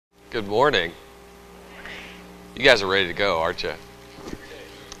Good morning. You guys are ready to go, aren't you?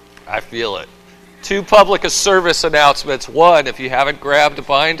 I feel it. 2 public service announcements. 1, if you haven't grabbed a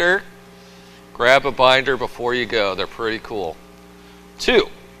binder, grab a binder before you go. They're pretty cool. 2,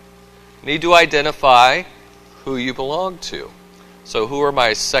 need to identify who you belong to. So who are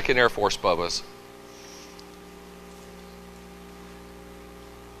my 2nd Air Force Bubbas?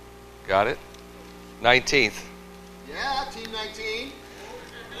 Got it? 19th. Yeah, Team 19.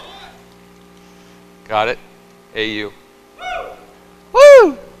 Got it? AU.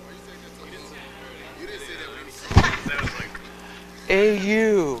 Woo!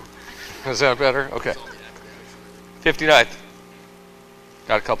 AU. Is that better? Okay. 59th.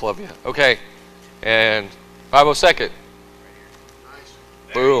 Got a couple of you. Okay. And 502nd.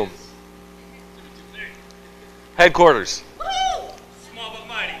 Boom. Headquarters. Small but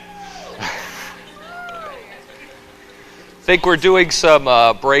mighty. Think we're doing some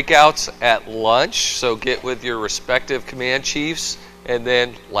breakouts at lunch, so get with your respective command chiefs. And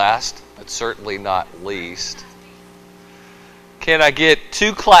then last, but certainly not least, can I get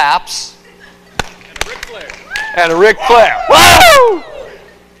 2 claps? And a Ric Flair. And a Ric Flair. Woo!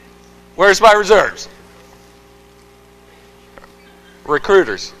 Where's my reserves?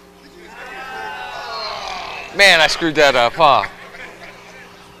 Recruiters. Man, I screwed that up, huh?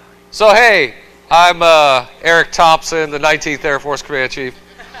 So, hey, I'm Eric Thompson, the 19th Air Force Command Chief.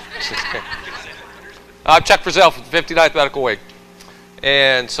 I'm Chuck Frizzell from the 59th Medical Wing.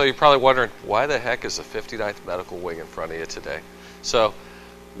 And so you're probably wondering, why the heck is the 59th Medical Wing in front of you today? So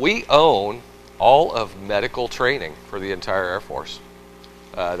we own all of medical training for the entire Air Force.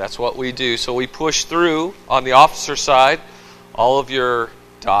 That's what we do. So we push through on the officer side all of your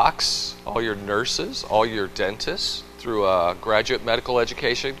docs, all your nurses, all your dentists through graduate medical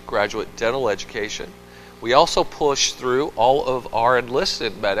education, graduate dental education. We also push through all of our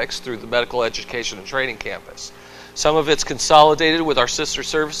enlisted medics through the medical education and training campus. Some of it's consolidated with our sister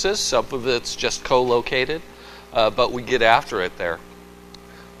services, some of it's just co-located, but we get after it there.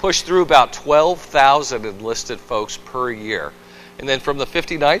 Push through about 12,000 enlisted folks per year. And then from the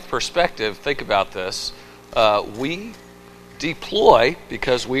 59th perspective, think about this, we deploy,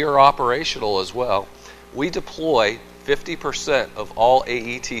 because we are operational as well, we deploy 50% of all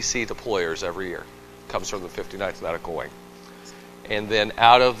AETC deployers every year. Comes from the 59th Medical Wing. And then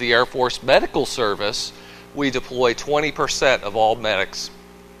out of the Air Force Medical Service, we deploy 20% of all medics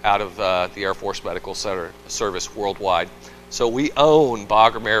out of the Air Force Medical Center Service worldwide. So we own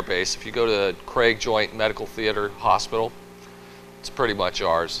Bagram Air Base. If you go to Craig Joint Medical Theater Hospital, it's pretty much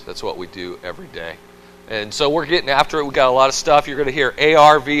ours. That's what we do every day. And so we're getting after it. We got a lot of stuff. You're going to hear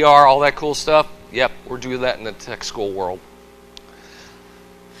AR, VR, all that cool stuff. Yep, we're doing that in the tech school world.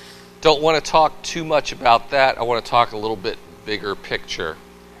 Don't want to talk too much about that. I want to talk a little bit bigger picture.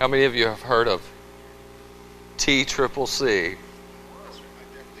 How many of you have heard of TCCC?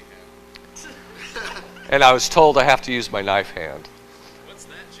 And I was told I have to use my knife hand. What's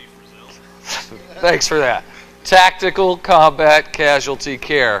that, Chief Brazil? Thanks for that. Tactical Combat Casualty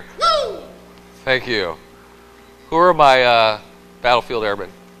Care. Woo! Thank you. Who are my battlefield airmen?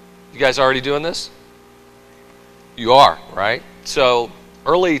 You guys already doing this? You are, right? So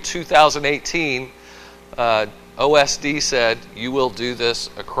early 2018, OSD said you will do this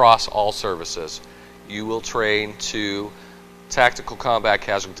across all services. You will train to Tactical Combat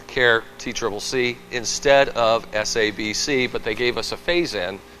Casualty Care, TCCC, instead of SABC, but they gave us a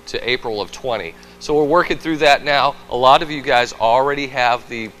phase-in to April of 20. So we're working through that now. A lot of you guys already have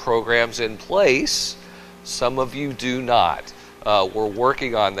the programs in place. Some of you do not. We're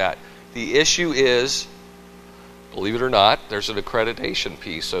working on that. The issue is, believe it or not, there's an accreditation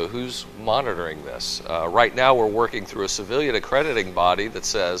piece. So who's monitoring this? Right now we're working through a civilian accrediting body that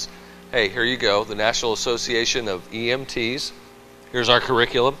says, hey, here you go, the National Association of EMTs. Here's our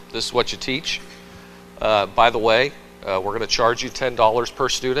curriculum. This is what you teach. By the way, we're going to charge you $10 per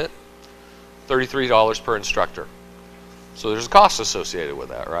student, $33 per instructor. So there's a cost associated with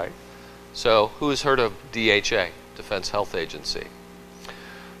that, right? So who has heard of DHA, Defense Health Agency?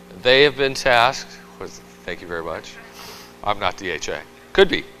 They have been tasked with, thank you very much. I'm not DHA. Could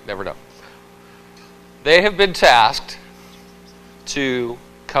be, never know. They have been tasked to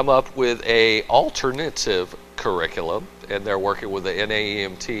come up with a alternative curriculum, and they're working with the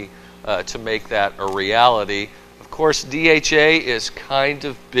NAEMT to make that a reality. Of course, DHA is kind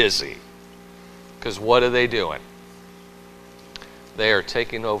of busy, because what are they doing? They are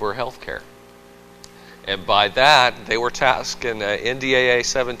taking over healthcare. And by that, they were tasked in NDAA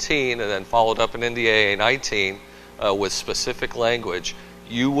 17 and then followed up in NDAA 19 with specific language.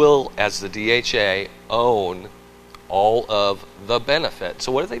 You will, as the DHA, own all of the benefit.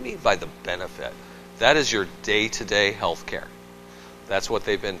 So what do they mean by the benefit? That is your day-to-day health care. That's what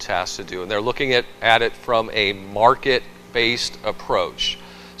they've been tasked to do. And they're looking at it from a market-based approach.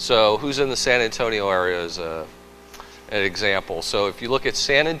 So who's in the San Antonio area is an example. So if you look at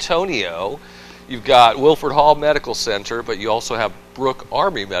San Antonio, you've got Wilford Hall Medical Center, but you also have Brooke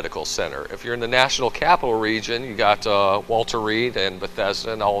Army Medical Center. If you're in the National Capital Region, you got Walter Reed and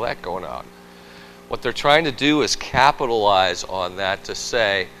Bethesda and all that going on. What they're trying to do is capitalize on that to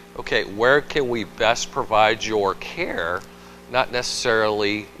say, okay, where can we best provide your care, not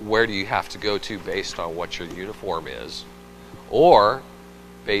necessarily where do you have to go to based on what your uniform is, or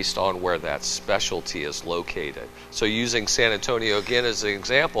based on where that specialty is located. So using San Antonio again as an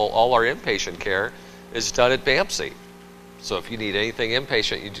example, all our inpatient care is done at BAMC. So if you need anything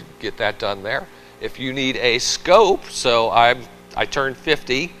inpatient, you get that done there. If you need a scope, so I turned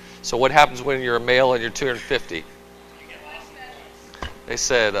 50, so what happens when you're a male and you're 250? They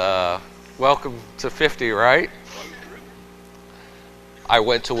said, welcome to 50, right? I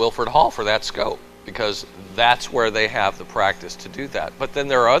went to Wilford Hall for that scope, because that's where they have the practice to do that. But then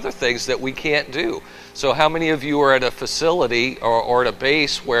there are other things that we can't do. So how many of you are at a facility or at a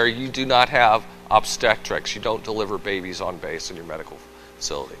base where you do not have obstetrics? You don't deliver babies on base in your medical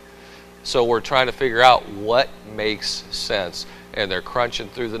facility. So we're trying to figure out what makes sense. And they're crunching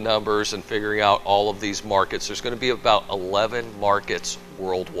through the numbers and figuring out all of these markets. There's going to be about 11 markets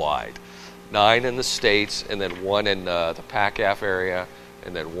worldwide. 9 in the States, and then 1 in the PACAF area,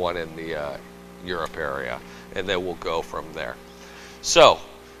 and then 1 in the Europe area, and then we'll go from there. So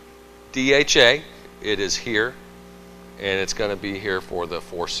DHA, it is here, and it's going to be here for the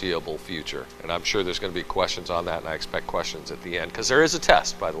foreseeable future. And I'm sure there's going to be questions on that, and I expect questions at the end, because there is a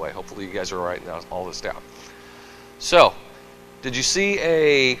test, by the way. Hopefully you guys are writing all this down. So did you see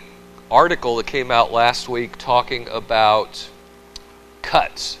a article that came out last week talking about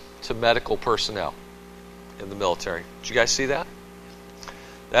cuts to medical personnel in the military? Did you guys see that?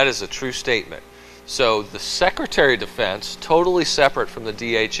 That is a true statement. So the Secretary of Defense, totally separate from the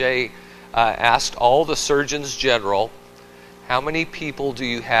DHA, asked all the surgeons general, how many people do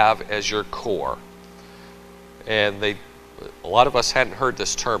you have as your core? And a lot of us hadn't heard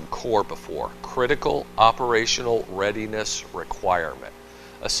this term core before. Critical Operational Readiness Requirement.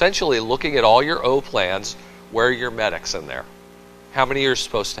 Essentially looking at all your O plans, where are your medics in there? How many you're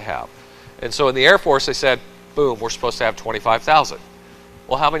supposed to have? And so in the Air Force they said, boom, we're supposed to have 25,000.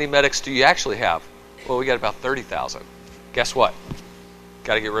 Well, how many medics do you actually have? Well, we got about 30,000. Guess what?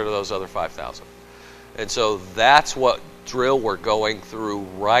 Got to get rid of those other 5,000. And so that's what drill we're going through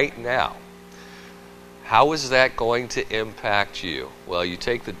right now. How is that going to impact you? Well, you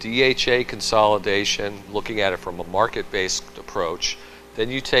take the DHA consolidation, looking at it from a market-based approach, then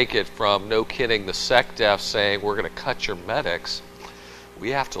you take it from, no kidding, the SecDef saying we're going to cut your medics.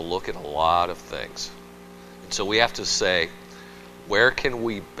 We have to look at a lot of things. And so we have to say, where can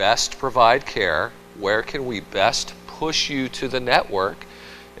we best provide care? Where can we best push you to the network?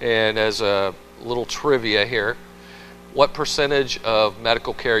 And as a little trivia here, what percentage of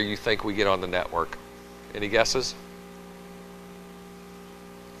medical care you think we get on the network? Any guesses?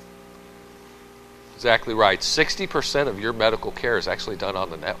 Exactly right. 60% of your medical care is actually done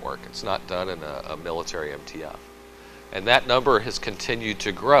on the network. It's not done in a military MTF. And that number has continued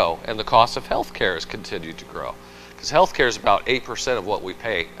to grow, and the cost of health care has continued to grow. Because health care is about 8% of what we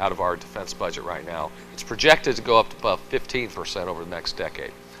pay out of our defense budget right now. It's projected to go up to above 15% over the next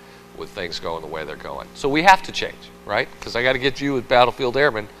decade with things going the way they're going. So we have to change, right? Because I got to get you with battlefield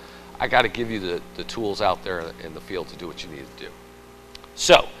airmen. I got to give you the tools out there in the field to do what you need to do.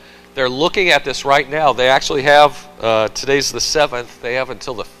 So they're looking at this right now. They actually have, today's the 7th, they have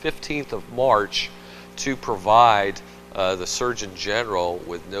until the 15th of March to provide the Surgeon General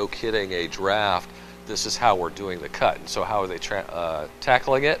with, no kidding, a draft. This is how we're doing the cut. And so how are they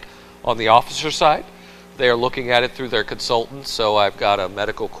tackling it? On the officer side, they are looking at it through their consultants. So I've got a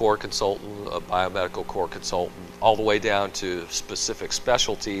medical corps consultant, a biomedical corps consultant, all the way down to specific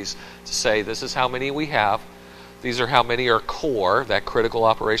specialties to say this is how many we have. These are how many are core, that critical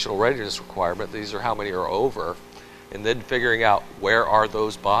operational readiness requirement. These are how many are over. And then figuring out where are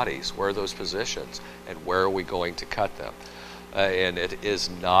those bodies, where are those positions, and where are we going to cut them. And it is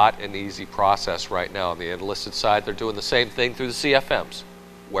not an easy process right now. On the enlisted side, they're doing the same thing through the CFMs.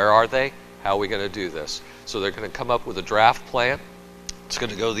 Where are they? How are we going to do this? So they're going to come up with a draft plan. It's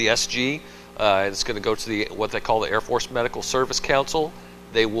going to go to the SG. It's going to go to what they call the Air Force Medical Service Council.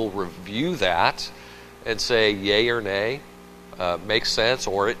 They will review that and say yay or nay, makes sense,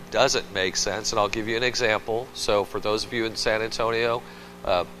 or it doesn't make sense. And I'll give you an example. So for those of you in San Antonio,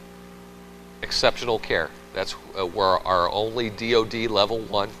 exceptional care. That's we're our only DoD Level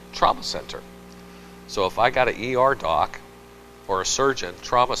 1 trauma center. So if I got an ER doc or a surgeon,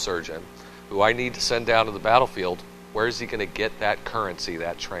 trauma surgeon, who I need to send down to the battlefield, where is he going to get that currency,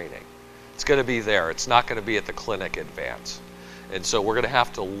 that training? It's going to be there. It's not going to be at the clinic advance. And so we're going to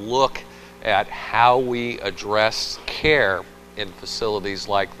have to look at how we address care in facilities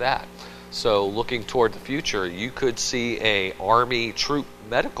like that. So looking toward the future, you could see a Army troop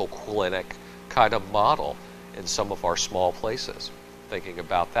medical clinic kind of model in some of our small places, thinking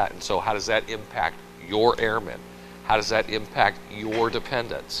about that. And so how does that impact your airmen? How does that impact your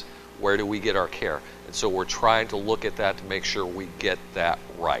dependents? Where do we get our care? And so we're trying to look at that to make sure we get that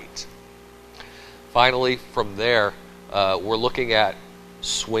right. Finally, from there, we're looking at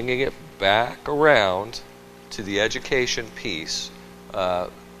swinging it back around to the education piece.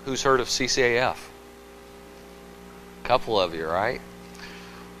 Who's heard of CCAF? A couple of you, right?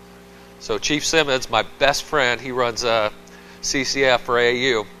 So Chief Simmons, my best friend, he runs CCAF for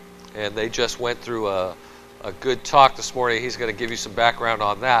AAU, and they just went through a good talk this morning. He's going to give you some background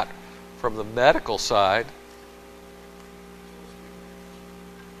on that. From the medical side,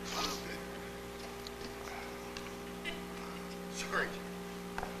 Sorry.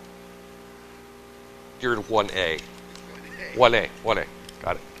 you're 1A. 1A.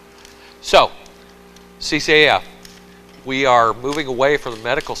 Got it. So, CCAF. We are moving away from the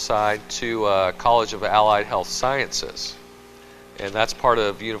medical side to College of Allied Health Sciences. And that's part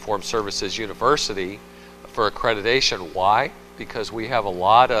of Uniformed Services University for accreditation. Why? Because we have a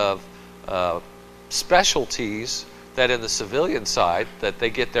lot of specialties that in the civilian side that they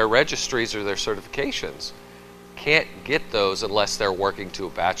get their registries or their certifications. Can't get those unless they're working to a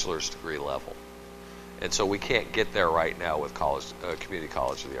bachelor's degree level. And so we can't get there right now with Community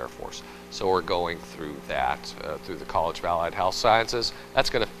College of the Air Force. So we're going through that, through the College of Allied Health Sciences.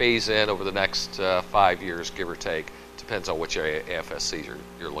 That's going to phase in over the next 5 years, give or take. Depends on which AFSC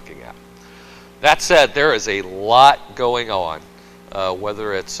you're looking at. That said, there is a lot going on,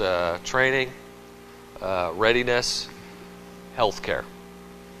 whether it's training, readiness, healthcare.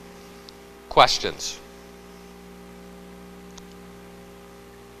 Questions?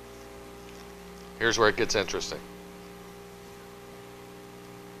 Here's where it gets interesting.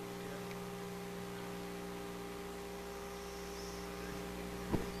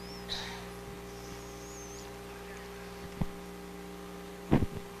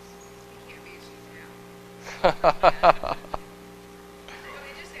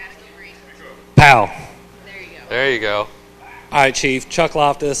 Pow. There you go. All right, Chief. Chuck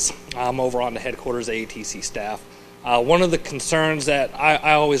Loftus. I'm over on the headquarters AATC staff. One of the concerns that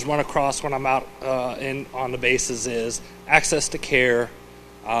I always run across when I'm out on the bases is access to care,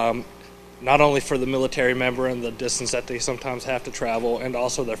 not only for the military member and the distance that they sometimes have to travel, and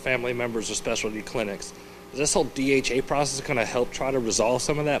also their family members or specialty clinics. Is this whole DHA process going to help try to resolve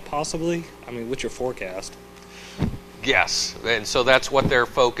some of that possibly? I mean, what's your forecast? Yes, and so that's what they're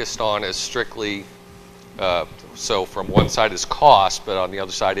focused on is strictly, so from one side is cost, but on the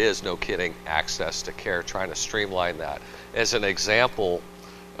other side is, no kidding, access to care, trying to streamline that. As an example,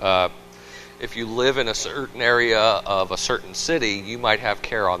 if you live in a certain area of a certain city, you might have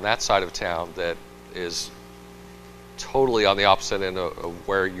care on that side of town that is totally on the opposite end of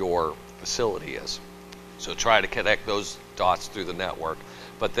where your facility is. So try to connect those dots through the network,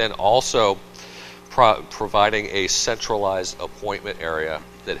 but then also providing a centralized appointment area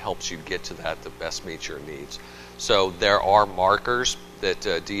that helps you get to that to best meet your needs. So there are markers that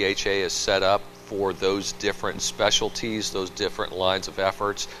DHA has set up for those different specialties, those different lines of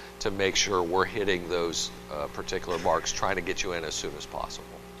efforts to make sure we're hitting those particular marks, trying to get you in as soon as possible.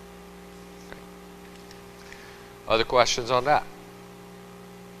 Okay. Other questions on that?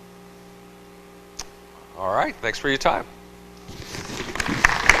 All right, thanks for your time.